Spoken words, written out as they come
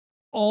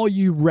Are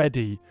you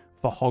ready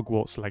for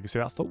Hogwarts Legacy?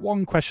 That's the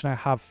one question I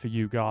have for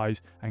you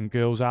guys and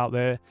girls out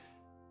there.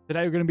 Today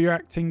we're going to be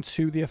reacting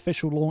to the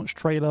official launch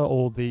trailer,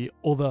 or the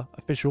other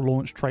official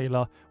launch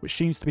trailer, which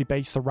seems to be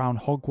based around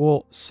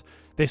Hogwarts.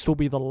 This will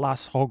be the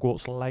last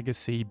Hogwarts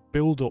Legacy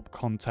build-up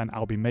content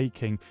I'll be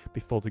making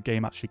before the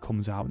game actually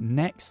comes out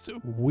next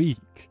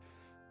week.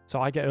 So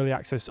I get early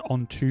access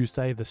on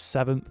Tuesday, the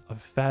 7th of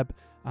Feb,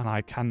 and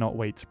I cannot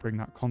wait to bring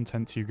that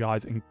content to you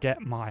guys and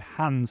get my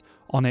hands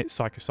on it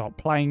so I can start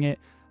playing it,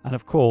 and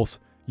of course,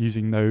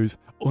 using those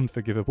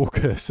unforgivable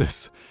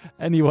curses.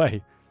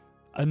 Anyway,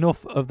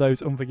 enough of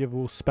those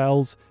unforgivable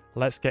spells.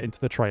 Let's get into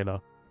the trailer.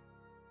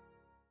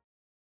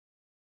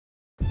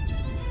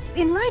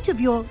 In light of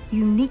your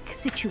unique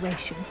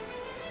situation,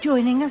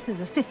 joining us as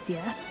a 5th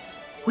year,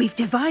 we've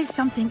devised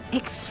something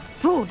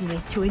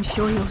extraordinary to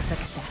ensure your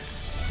success.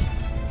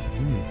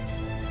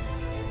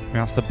 And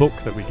that's the book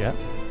that we get,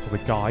 or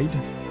the guide.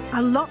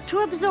 A lot to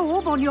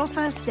absorb on your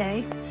first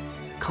day.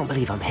 Can't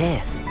believe I'm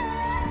here.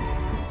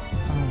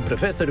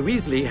 Professor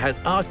Weasley has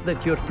asked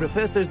that your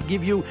professors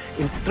give you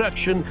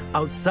instruction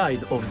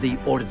outside of the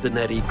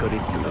ordinary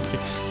curriculum.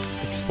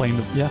 Explain,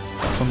 yeah,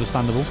 it's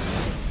understandable.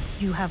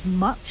 You have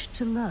much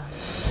to learn.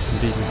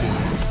 Indeed we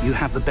do. You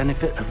have the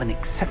benefit of an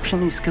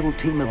exceptionally skilled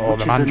team of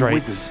witches and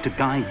wizards to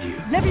guide you.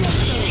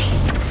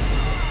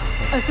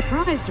 A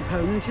surprised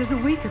opponent is a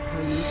weak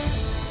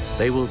opponent.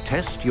 They will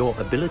test your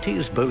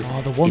abilities both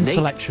Oh, the one innate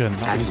selection,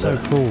 that and is so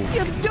learned. cool.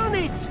 You've done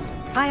it!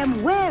 I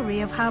am wary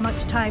of how much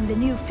time the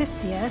new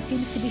 5th year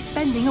seems to be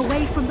spending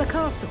away from the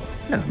castle.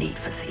 No need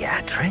for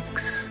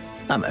theatrics.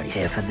 I'm only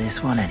here for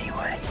this one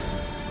anyway.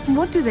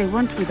 What do they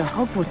want with a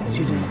Hogwarts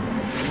student?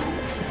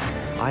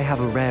 I have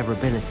a rare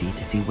ability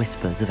to see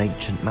whispers of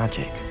ancient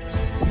magic.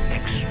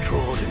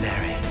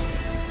 Extraordinary.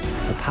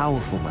 It's a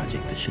powerful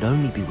magic that should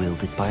only be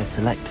wielded by a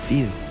select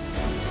few.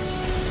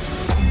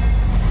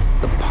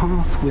 The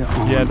path we're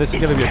on Yeah, this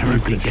is going to be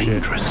terribly a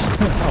dangerous.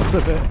 That's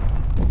a bit.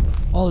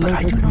 Oh, But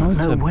I do not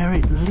know where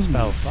it leads.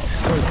 Spell. That's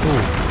so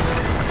cool.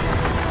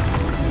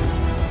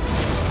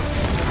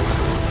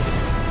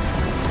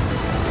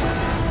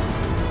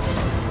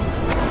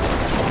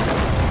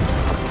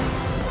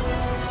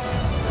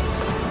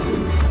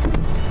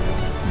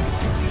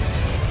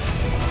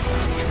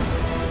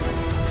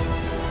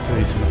 So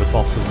these are some of the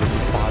bosses that we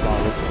fight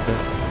by looks of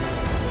it.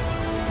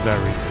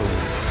 Very cool.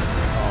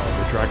 Oh,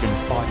 the dragon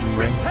fighting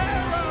ring.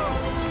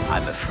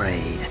 I'm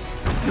afraid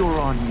you're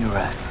on your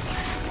own.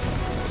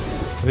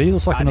 He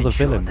looks like I'll another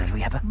ensure villain, that we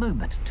have a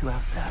moment to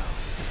ourselves.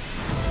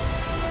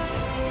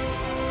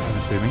 I'm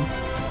assuming.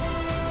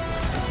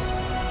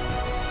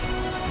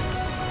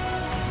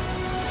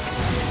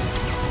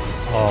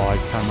 Oh, I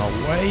cannot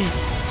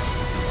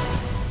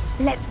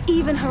wait. Let's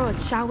even her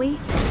odds, shall we?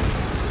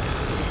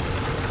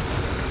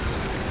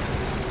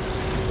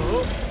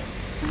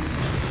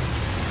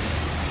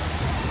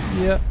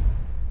 Yeah.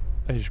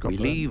 They just got We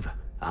burned. leave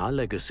our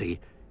legacy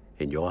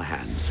in your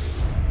hands.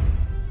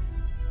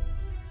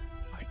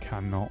 I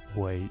cannot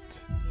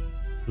wait.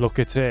 Look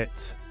at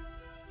it.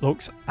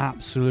 Looks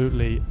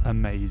absolutely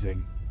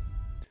amazing.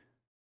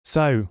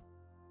 So,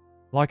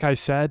 like I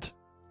said,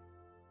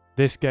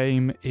 this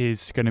game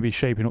is going to be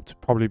shaping up to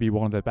probably be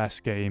one of the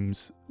best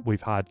games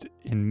we've had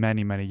in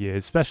many, many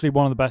years. Especially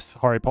one of the best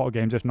Harry Potter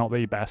games, if not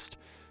the best.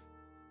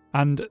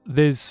 And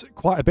there's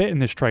quite a bit in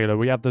this trailer.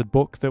 We have the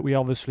book that we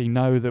obviously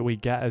know that we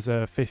get as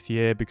a 5th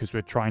year because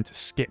we're trying to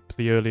skip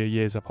the earlier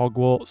years of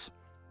Hogwarts.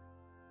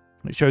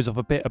 It shows off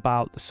a bit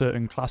about the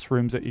certain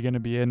classrooms that you're going to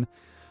be in,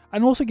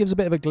 and also gives a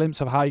bit of a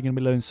glimpse of how you're going to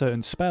be learning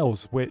certain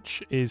spells,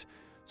 which is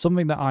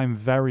something that I'm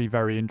very,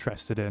 very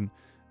interested in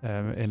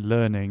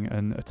learning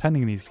and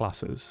attending these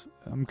classes.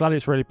 I'm glad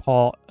it's really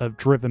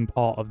driven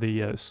part of the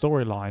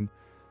storyline.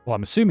 Well,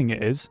 I'm assuming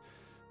it is.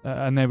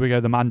 And there we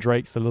go, the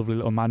mandrakes, the lovely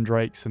little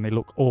mandrakes, and they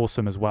look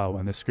awesome as well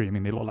when they're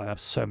screaming. They look like they have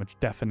so much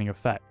deafening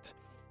effect.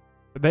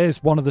 But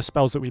there's one of the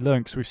spells that we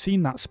learn, because we've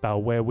seen that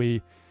spell where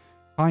we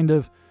kind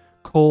of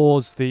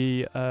cause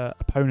the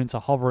opponent to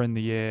hover in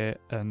the air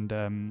and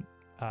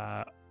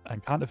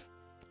kind of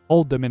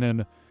hold them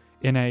in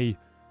a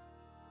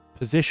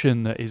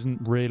position that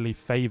isn't really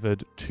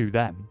favoured to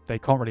them. They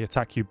can't really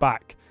attack you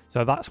back.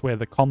 So that's where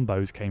the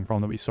combos came from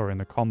that we saw in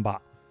the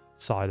combat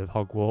side of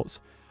Hogwarts.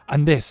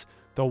 And this,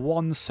 the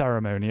wand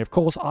ceremony. Of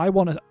course, I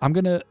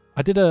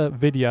did a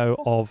video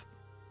of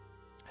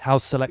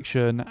house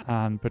selection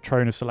and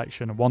Patronus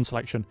selection and wand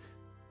selection,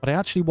 but I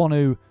actually want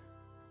to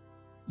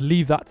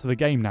leave that to the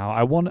game now.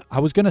 I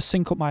was going to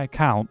sync up my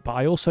account, but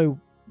I also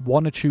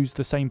want to choose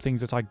the same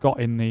things that I got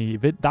in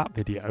that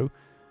video,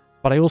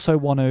 but I also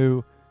want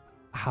to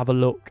have a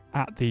look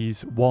at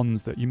these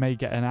wands that you may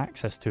get an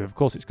access to. Of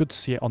course, it's good to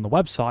see it on the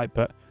website,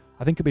 but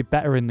I think it'd be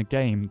better in the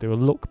game. They will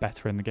look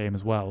better in the game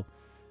as well.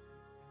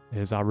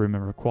 Here's our room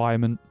of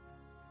requirement.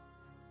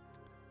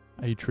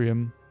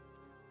 Atrium.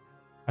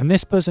 And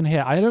this person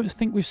here, I don't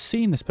think we've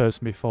seen this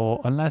person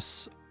before,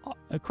 unless,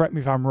 correct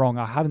me if I'm wrong,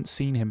 I haven't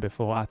seen him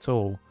before at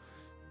all.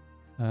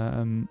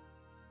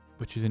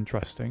 Which is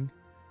interesting.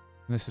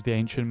 And this is the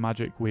ancient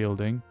magic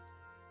wielding.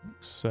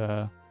 Looks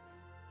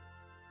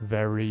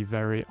Very,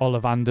 very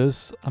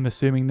Ollivander's. I'm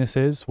assuming this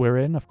is. We're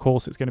in. Of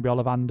course, it's going to be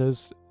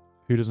Ollivander's.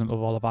 Who doesn't love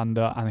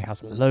Ollivander? And he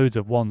has loads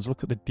of wands.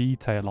 Look at the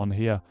detail on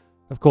here.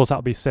 Of course,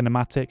 that'll be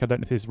cinematic. I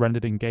don't know if it's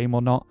rendered in game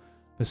or not.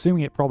 I'm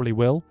assuming it probably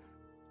will.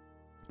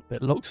 But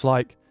it looks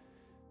like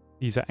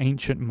these are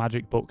ancient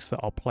magic books that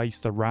are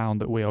placed around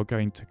that we are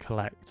going to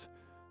collect.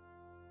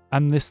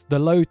 And the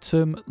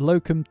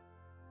Locum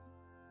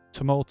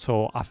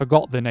Tumultor, I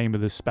forgot the name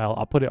of the spell.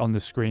 I'll put it on the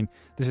screen.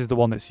 This is the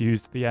one that's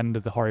used at the end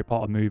of the Harry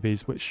Potter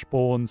movies, which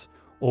spawns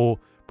or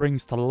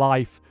brings to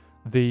life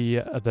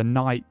the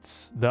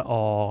knights that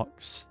are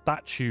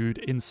statued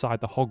inside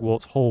the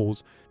Hogwarts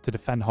halls to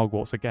defend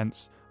Hogwarts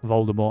against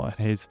Voldemort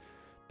and his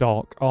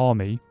dark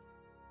army.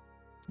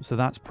 So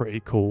that's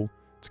pretty cool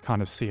to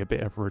kind of see a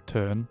bit of a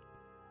return.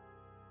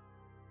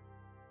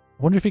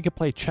 I wonder if he could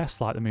play chess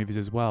like the movies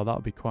as well. That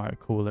would be quite a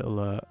cool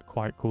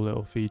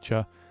little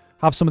feature.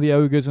 Have some of the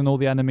ogres and all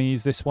the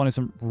enemies. This one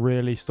isn't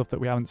really stuff that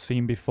we haven't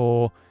seen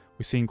before.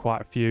 We've seen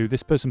quite a few.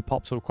 This person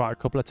pops up quite a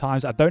couple of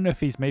times. I don't know if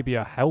he's maybe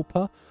a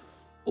helper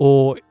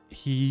or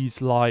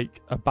he's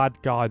like a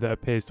bad guy that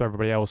appears to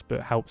everybody else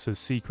but helps us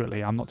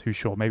secretly. I'm not too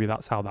sure. Maybe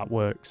that's how that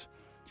works.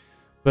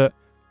 But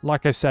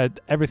like I said,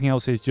 everything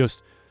else is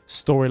just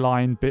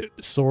storyline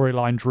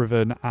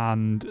driven,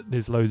 and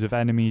there's loads of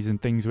enemies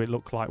and things that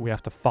look like we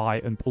have to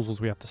fight and puzzles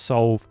we have to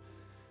solve.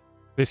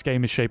 This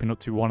game is shaping up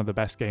to one of the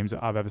best games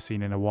that I've ever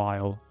seen in a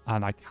while,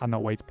 and I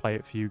cannot wait to play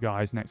it for you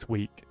guys next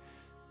week.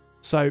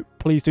 So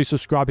please do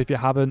subscribe if you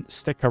haven't,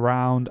 stick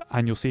around,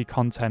 and you'll see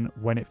content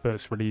when it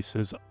first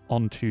releases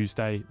on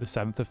Tuesday, the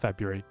 7th of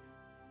February.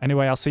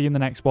 Anyway, I'll see you in the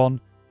next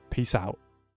one. Peace out.